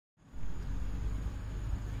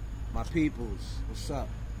My peoples, what's up?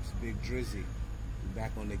 It's Big Drizzy. We're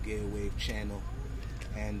back on the Gear Wave channel,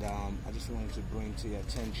 and I just wanted to bring to your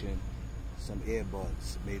attention some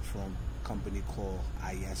earbuds made from a company called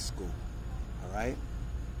Iyesku. All right,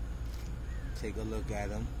 take a look at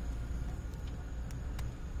them.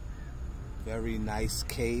 Very nice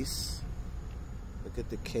case. Look at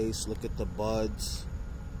the case. Look at the buds.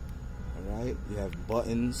 All right, you have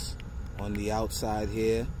buttons on the outside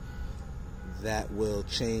here that will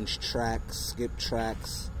change tracks, skip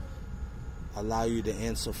tracks, allow you to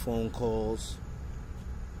answer phone calls.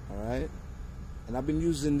 All right, and I've been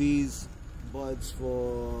using these buds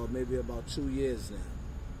for maybe about 2 years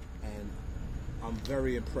now, and I'm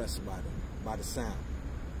very impressed by them, by the sound,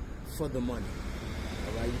 for the money.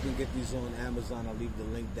 All right, you can get these on Amazon. I'll leave the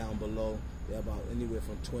link down below. They're about anywhere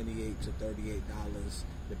from $28 to $38,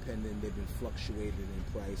 depending. They've been fluctuating in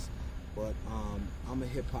price. But I'm a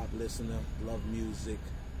hip-hop listener, love music,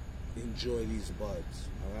 enjoy these buds.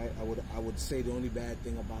 All right, I would say the only bad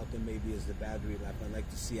thing about them maybe is the battery life. I'd like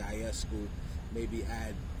to see Iyesku maybe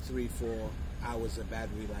add 3-4 hours of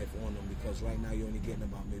battery life on them, because right now you're only getting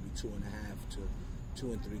about maybe 2.5 to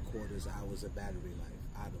 2 3/4 hours of battery life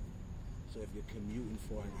out of them. So if you're commuting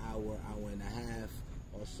for an hour, hour and a half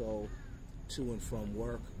or so to and from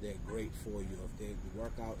work, they're great for you. If they're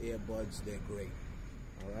workout earbuds, they're great.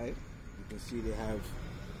 All right. You can see they have,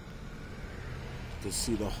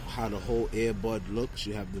 how the whole earbud looks.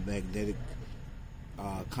 You have the magnetic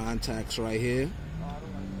contacts right here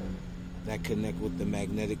that connect with the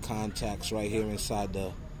magnetic contacts right here inside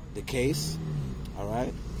the case. All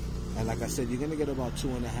right, and like I said, you're gonna get about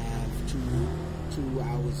 2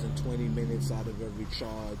 hours and 20 minutes out of every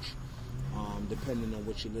charge, depending on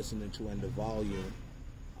what you're listening to and the volume.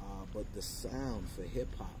 But the sound for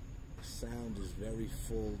hip hop, the sound is very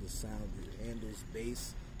full. The sound, it handles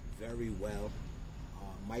bass very well.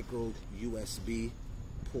 Micro USB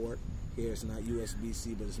port here. It's not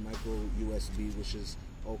USB-C, but it's micro USB, which is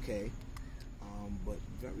okay. But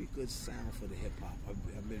very good sound for the hip hop.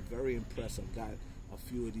 I've been very impressed. I've got a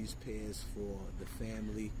few of these pairs for the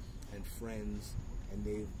family and friends, and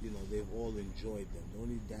they've all enjoyed them. The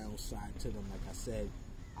only downside to them, like I said,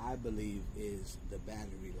 I believe, is the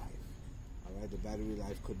battery life. All right, the battery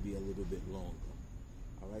life could be a little bit longer.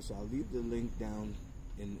 All right, so I'll leave the link down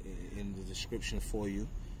in the description for you.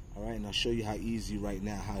 All right, and I'll show you how easy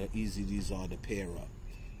these are to pair up.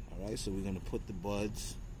 All right, so we're gonna put the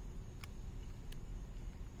buds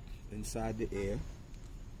inside the ear.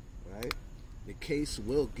 Right, the case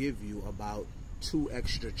will give you about 2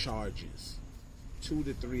 extra charges, 2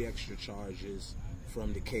 to 3 extra charges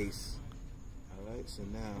from the case. All right, so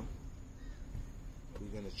now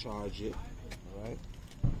we're gonna charge it. All right,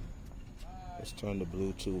 let's turn the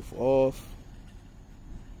Bluetooth off.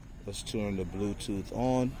 Let's turn the Bluetooth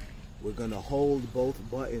on. We're gonna hold both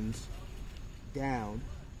buttons down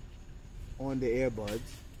on the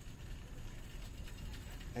earbuds,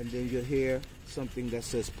 and then you'll hear something that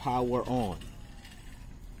says power on.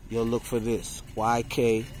 You'll look for this,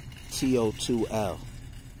 YKTO2L.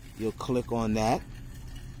 You'll click on that.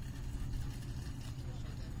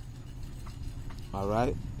 All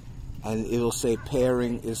right, and it'll say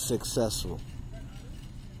pairing is successful.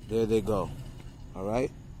 There they go. All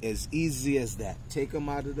right, as easy as that. Take them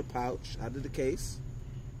out of the pouch, out of the case.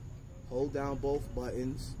 Hold down both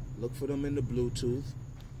buttons. Look for them in the Bluetooth.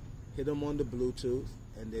 Hit them on the Bluetooth,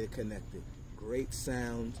 and they're connected. Great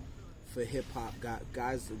sound for hip hop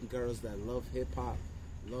guys and girls that love hip hop,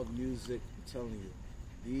 love music. I'm telling you,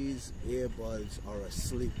 these earbuds are a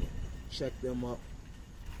sleeper. Check them up.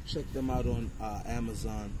 Check them out on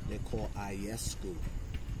Amazon. They're called Iyesku.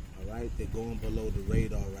 All right, they're going below the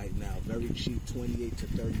radar right now. Very cheap, $28 to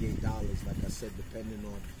 $38. Like I said, depending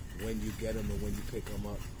on when you get them and when you pick them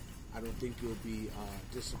up. I don't think you'll be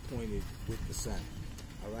disappointed with the sound.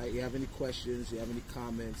 All right, you have any questions, you have any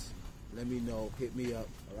comments, let me know. Hit me up.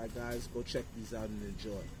 All right, guys, go check these out and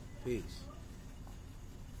enjoy. Peace.